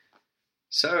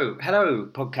Hello,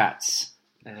 podcats,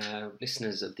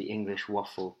 listeners of the English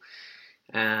Waffle.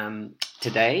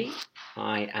 Today,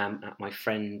 I am at my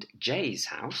friend Jay's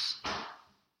house,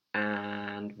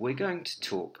 and we're going to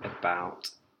talk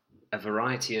about a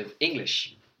variety of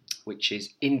English, which is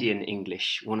Indian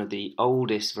English, one of the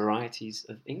oldest varieties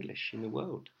of English in the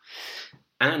world,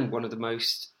 and one of the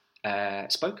most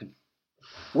spoken.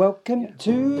 Welcome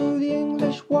to the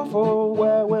English Waffle,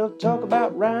 where we'll talk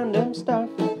about random stuff.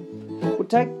 We'll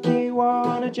take you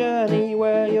on a journey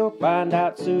where you'll find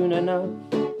out soon enough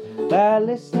that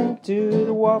listening to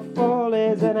the waffle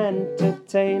is an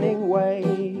entertaining way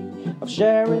of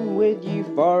sharing with you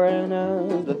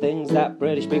foreigners the things that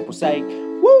British people say.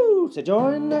 Woo! So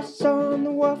join us on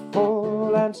the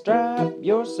waffle and strap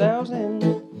yourselves in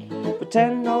for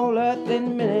 10 whole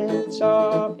earthing minutes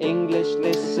of English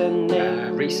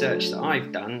listening. Research that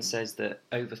I've done says that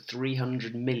over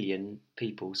 300 million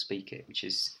people speak it, which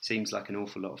seems like an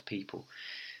awful lot of people.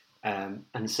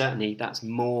 And certainly that's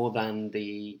more than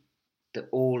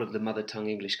all of the mother tongue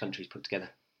English countries put together.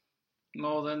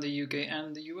 More than the UK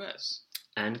and the US.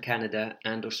 And Canada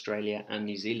and Australia and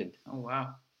New Zealand. Oh,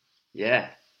 wow. Yeah.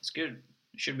 It's good.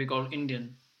 It should be called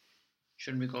Indian.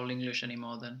 Shouldn't be called English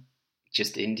anymore then.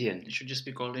 Just Indian. It should just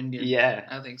be called Indian. Yeah.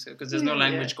 I think so. Because there's no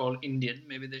language called Indian.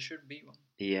 Maybe there should be one.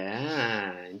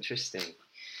 Yeah, interesting.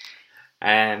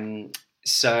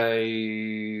 So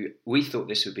we thought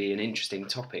this would be an interesting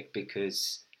topic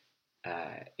because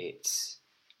it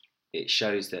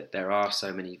shows that there are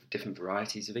so many different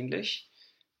varieties of English,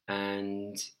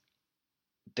 and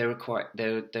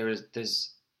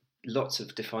there's lots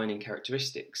of defining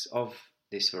characteristics of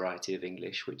this variety of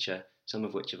English, some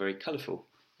of which are very colourful.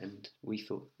 And we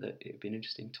thought that it would be an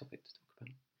interesting topic to talk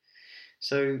about.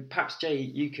 So perhaps, Jay,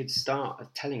 you could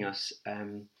start telling us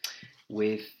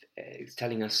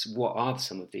what are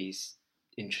some of these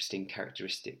interesting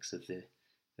characteristics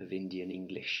of Indian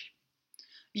English.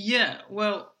 Yeah,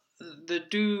 well, I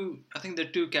think there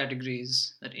are two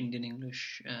categories that Indian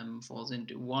English falls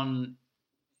into. One,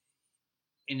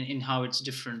 in how it's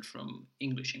different from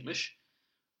English.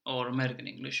 Or American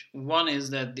English. One is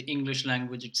that the English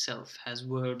language itself has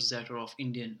words that are of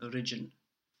Indian origin.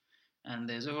 And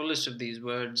there's a whole list of these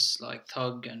words like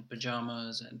thug and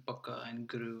pajamas and pukka and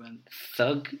guru and...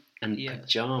 Thug and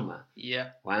pajama?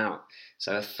 Yeah. Wow.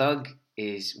 So a thug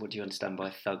is... What do you understand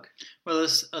by thug? Well,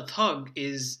 a thug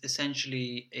is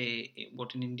essentially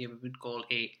what in India we would call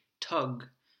a thug,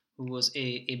 who was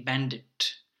a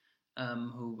bandit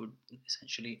who would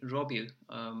essentially rob you.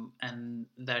 And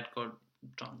that got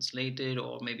translated,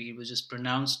 or maybe it was just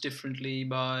pronounced differently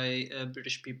by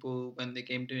British people when they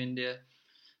came to India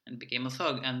and became a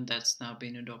thug, and that's now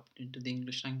been adopted into the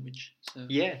English language.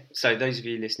 So those of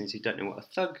you listeners who don't know what a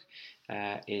thug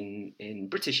in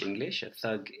British English, a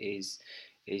thug is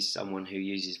someone who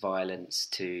uses violence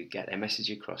to get their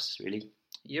message across, really.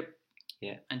 Yep.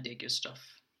 Yeah. And take your stuff.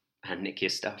 And nick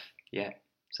your stuff. Yeah.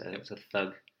 So that's a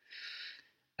thug.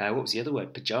 What was the other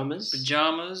word? Pajamas?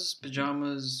 Pajamas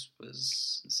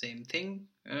was the same thing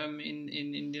in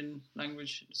Indian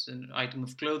language. It's an item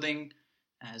of clothing,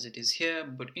 as it is here.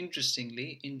 But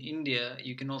interestingly, in India,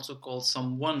 you can also call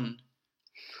someone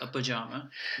a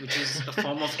pajama, which is a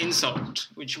form of insult,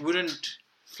 which wouldn't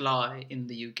fly in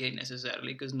the UK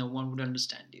necessarily, because no one would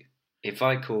understand you. If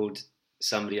I called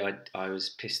somebody I was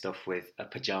pissed off with a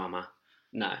pajama...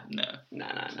 No.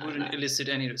 Wouldn't elicit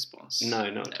any response. No,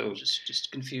 not at all.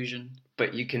 Just confusion.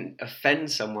 But you can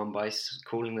offend someone by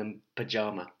calling them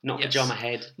pajama, not pajama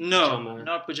head. No,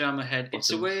 not pajama head.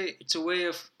 It's a way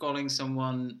of calling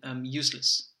someone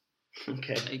useless.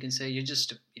 Okay. You can say you're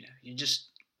just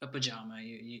a pajama.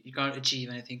 You can't achieve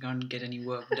anything. Can't get any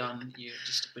work done. You're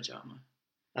just a pajama.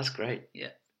 That's great.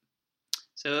 Yeah.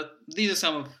 So this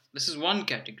is one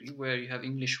category where you have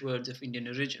English words of Indian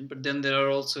origin, but then there are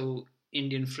also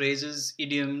Indian phrases,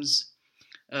 idioms,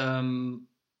 what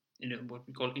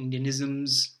we call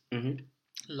Indianisms. Mm-hmm.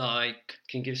 Like...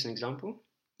 Can you give us an example?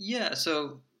 Yeah,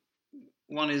 so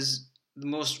one is, the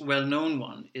most well-known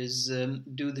one is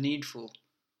do the needful.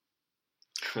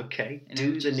 Okay,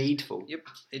 do the needful. Yep,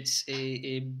 it's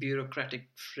a bureaucratic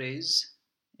phrase,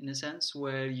 in a sense,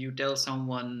 where you tell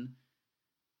someone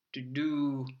to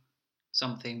do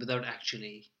something without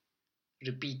actually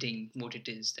repeating what it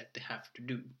is that they have to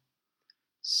do.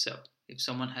 So, if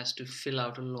someone has to fill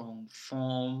out a long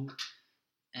form,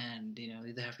 and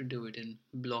they have to do it in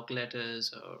block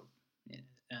letters,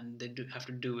 and they have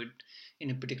to do it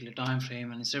in a particular time frame,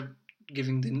 and instead of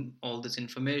giving them all this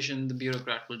information, the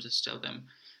bureaucrat will just tell them,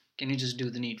 "Can you just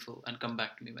do the needful and come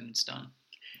back to me when it's done?"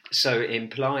 So it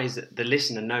implies that the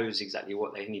listener knows exactly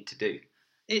what they need to do.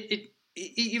 It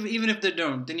Even if they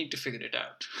don't, they need to figure it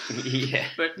out. Yeah.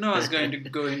 But no one's going to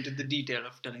go into the detail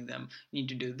of telling them, you need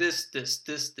to do this,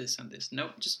 and this.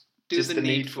 No, just do Just the the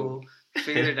needful,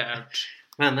 figure it out.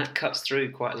 Man, that cuts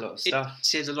through quite a lot of stuff. It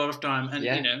saves a lot of time. And,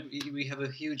 Yeah. we have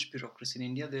a huge bureaucracy in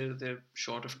India. They're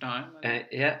short of time.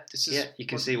 This is You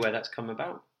can see where that's come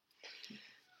about.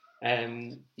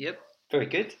 Yep. Very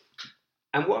good.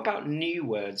 And what about new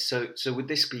words? So would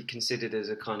this be considered as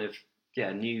a kind of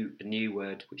a new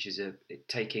word, which is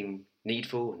taking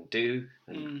needful and do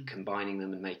and combining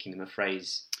them and making them a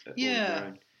phrase? All of their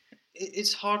own?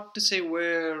 It's hard to say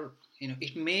where.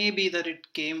 It may be that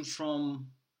it came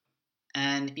from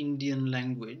an Indian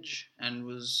language and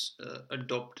was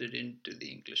adopted into the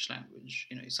English language.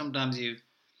 Sometimes you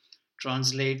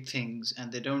translate things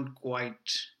and they don't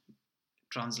quite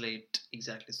translate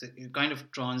exactly. So you're kind of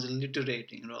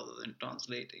transliterating rather than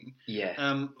translating. Yeah.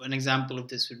 An example of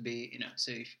this would be,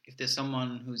 so if there's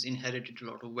someone who's inherited a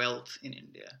lot of wealth in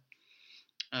India,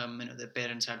 their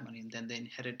parents had money and then they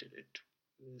inherited it.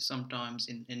 Sometimes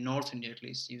in North India, at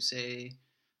least, you say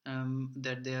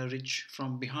that they are rich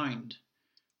from behind,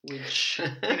 which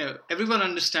everyone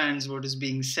understands what is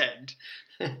being said,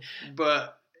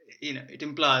 but it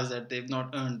implies that they've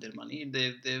not earned their money;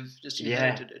 they've just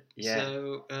inherited it. Yeah.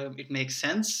 So it makes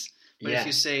sense. But if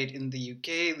you say it in the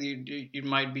UK, it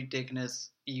might be taken as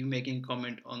you making a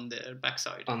comment on their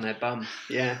backside, on their bum.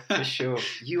 Yeah, for sure.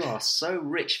 You are so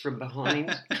rich from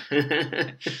behind.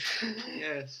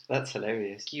 Yes, that's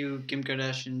hilarious. Cue Kim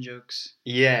Kardashian jokes.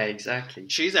 Yeah, exactly.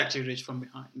 She's actually rich from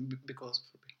behind because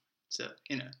of her. So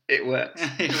it works.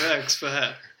 It works for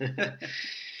her.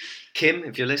 Kim,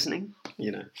 if you're listening,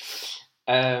 yeah.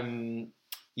 I mean,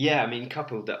 a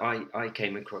couple that I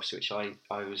came across, which I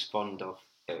was fond of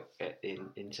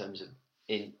in terms of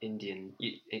in Indian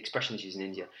expressions used in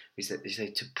India, is that they say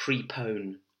to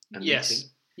prepone a meeting.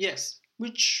 Yes,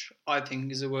 which I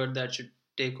think is a word that should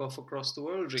take off across the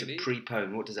world, really. To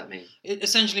prepone, what does that mean? It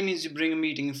essentially means you bring a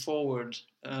meeting forward.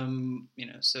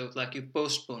 So like you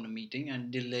postpone a meeting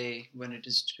and delay when it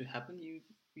is to happen.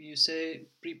 You say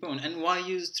prepone. And why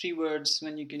use 3 words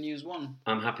when you can use 1?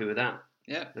 I'm happy with that.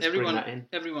 Yeah, Let's bring that in.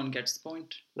 Everyone gets the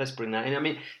point. Let's bring that in. I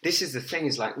mean, this is the thing,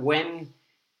 is like when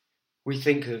we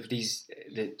think of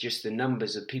just the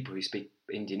numbers of people who speak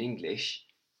Indian English,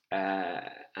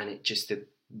 and it just the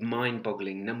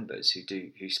mind-boggling numbers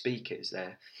who speak it as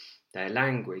their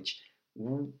language.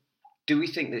 Do we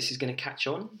think this is going to catch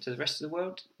on to the rest of the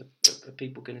world? Are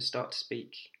people going to start to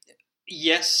speak?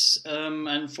 Yes,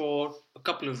 and for a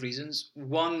couple of reasons.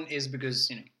 One is because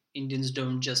Indians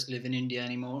don't just live in India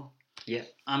anymore. Yeah,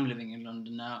 I'm living in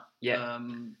London now. Yeah,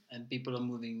 and people are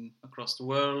moving across the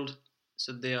world,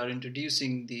 so they are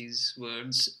introducing these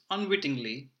words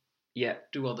unwittingly. Yeah,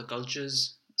 to other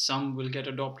cultures. Some will get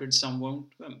adopted, some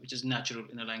won't, which is natural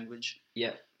in a language.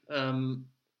 Yeah.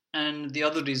 And the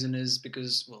other reason is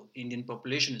because, Indian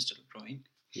population is still growing.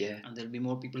 Yeah. And there'll be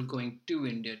more people going to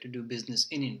India to do business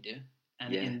in India.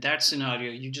 And in that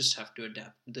scenario, you just have to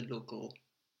adapt the local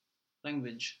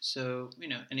language. So,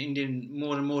 and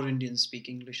more and more Indians speak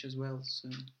English as well. So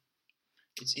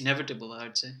it's inevitable, I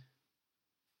would say.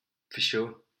 For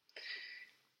sure.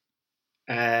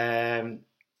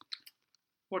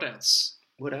 What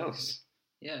else?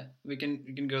 Yeah, we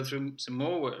can go through some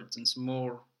more words and some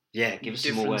more. Yeah, give us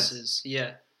some more words.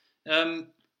 Yeah.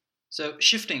 So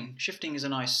shifting is a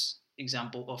nice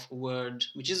example of a word,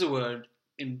 which is a word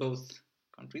in both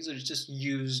countries, or it's just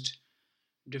used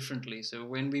differently. So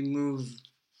when we move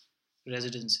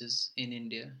residences in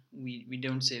India, we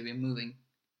don't say we're moving.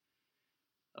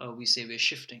 We say we're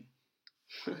shifting.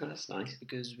 That's nice.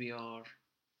 Because we are.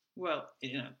 Well,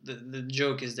 the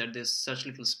joke is that there's such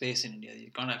little space in India,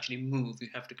 you can't actually move. You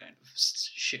have to kind of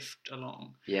shift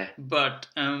along. Yeah. But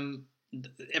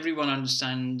everyone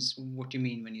understands what you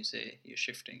mean when you say you're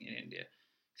shifting in India.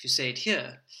 If you say it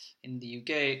here in the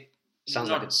UK, sounds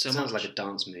like a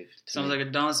dance move. Sounds like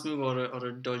a dance move or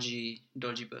a dodgy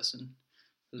person.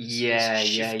 Yeah.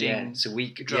 So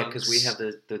because we have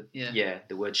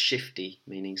the word shifty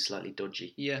meaning slightly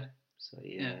dodgy. Yeah. So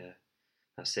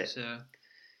that's it. So.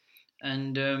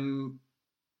 And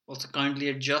also, kindly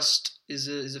adjust is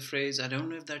a phrase. I don't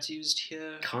know if that's used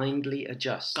here. Kindly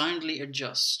adjust. Kindly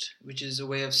adjust, which is a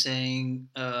way of saying,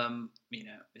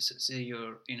 say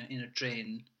you're in a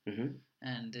train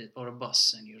or a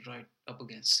bus, and you're right up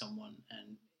against someone,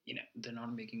 and they're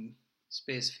not making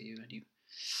space for you, and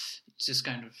it's just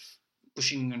kind of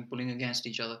pushing and pulling against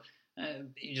each other.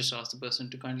 You just ask the person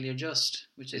to kindly adjust,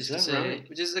 which is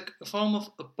a form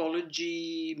of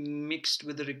apology mixed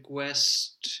with a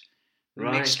request,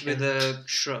 mixed with a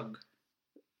shrug.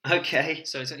 Okay.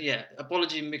 So it's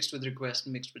apology mixed with request,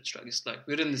 mixed with shrug. It's like,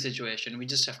 we're in the situation, we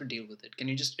just have to deal with it. Can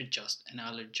you just adjust? And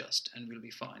I'll adjust, and we'll be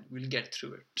fine. We'll get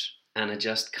through it. And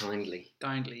adjust kindly.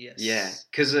 Kindly, yes. Yeah,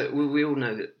 because we all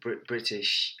know that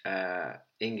British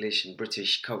English and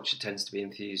British culture tends to be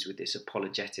infused with this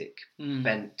apologetic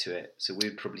bent to it. So we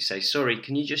would probably say, sorry,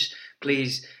 can you just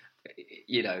please,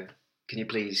 can you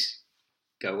please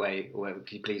go away, or whatever,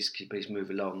 can you please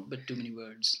move along? But too many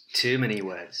words. Too many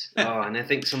words. Oh, and I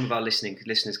think some of our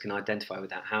listeners can identify with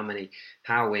that.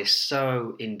 How we're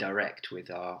so indirect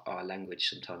with our language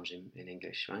sometimes in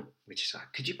English, right? Which is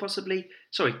like, do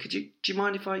you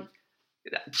mind if I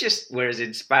just, whereas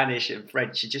in Spanish and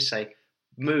French you just say,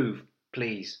 move,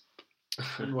 please.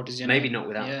 And what is your Maybe name? not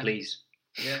without please.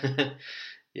 Yeah.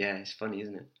 Yeah, it's funny,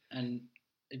 isn't it? And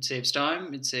it saves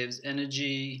time, it saves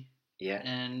energy. Yeah.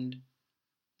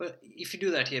 But if you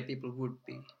do that here, people would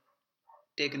be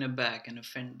taken aback and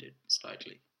offended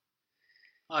slightly,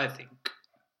 I think.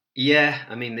 Yeah,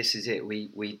 I mean, this is it.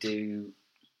 We live in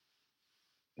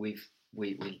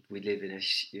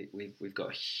we've got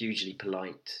a hugely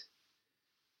polite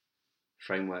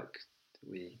framework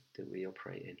that we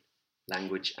operate in,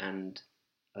 language and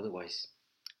otherwise.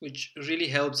 Which really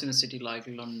helps in a city like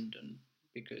London,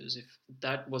 because if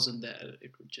that wasn't there,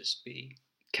 it would just be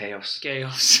chaos,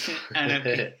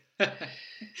 anarchy.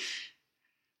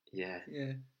 Yeah.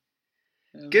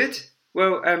 Good.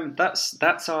 Well,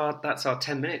 that's our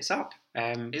 10 minutes up.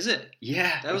 Is it?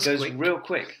 Yeah, that was it goes quick. Real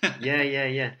quick.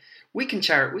 Yeah. We can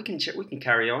carry on. We can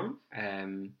carry on.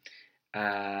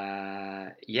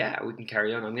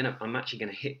 I'm actually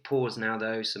gonna hit pause now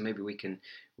though, so maybe we can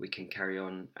carry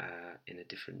on in a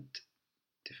different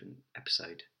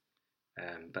episode.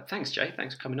 But thanks, Jay.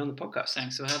 Thanks for coming on the podcast.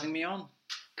 Thanks for having me on.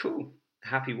 Cool.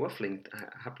 Happily waffling,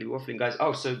 guys.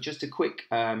 Oh, so just a quick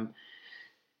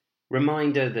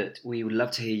reminder that we would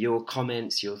love to hear your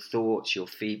comments, your thoughts, your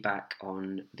feedback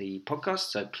on the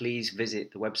podcast. So please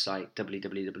visit the website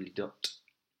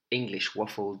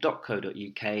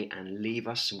www.englishwaffle.co.uk and leave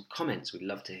us some comments. We'd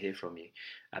love to hear from you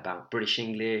about British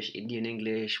English, Indian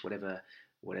English, whatever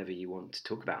you want to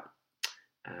talk about.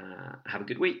 Have a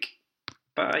good week.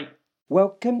 Bye.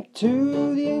 Welcome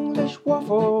to the English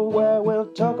Waffle, where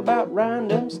we'll talk about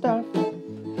random stuff.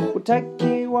 We'll take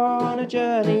you on a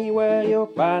journey where you'll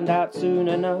find out soon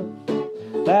enough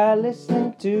that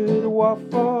listening to the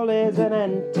waffle is an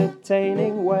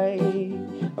entertaining way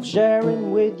of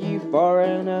sharing with you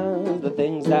foreigners the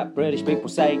things that British people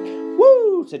say.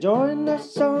 Woo! So join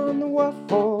us on the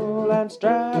waffle and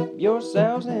strap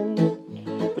yourselves in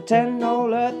for 10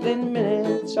 whole earthing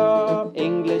minutes of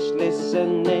English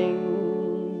listening.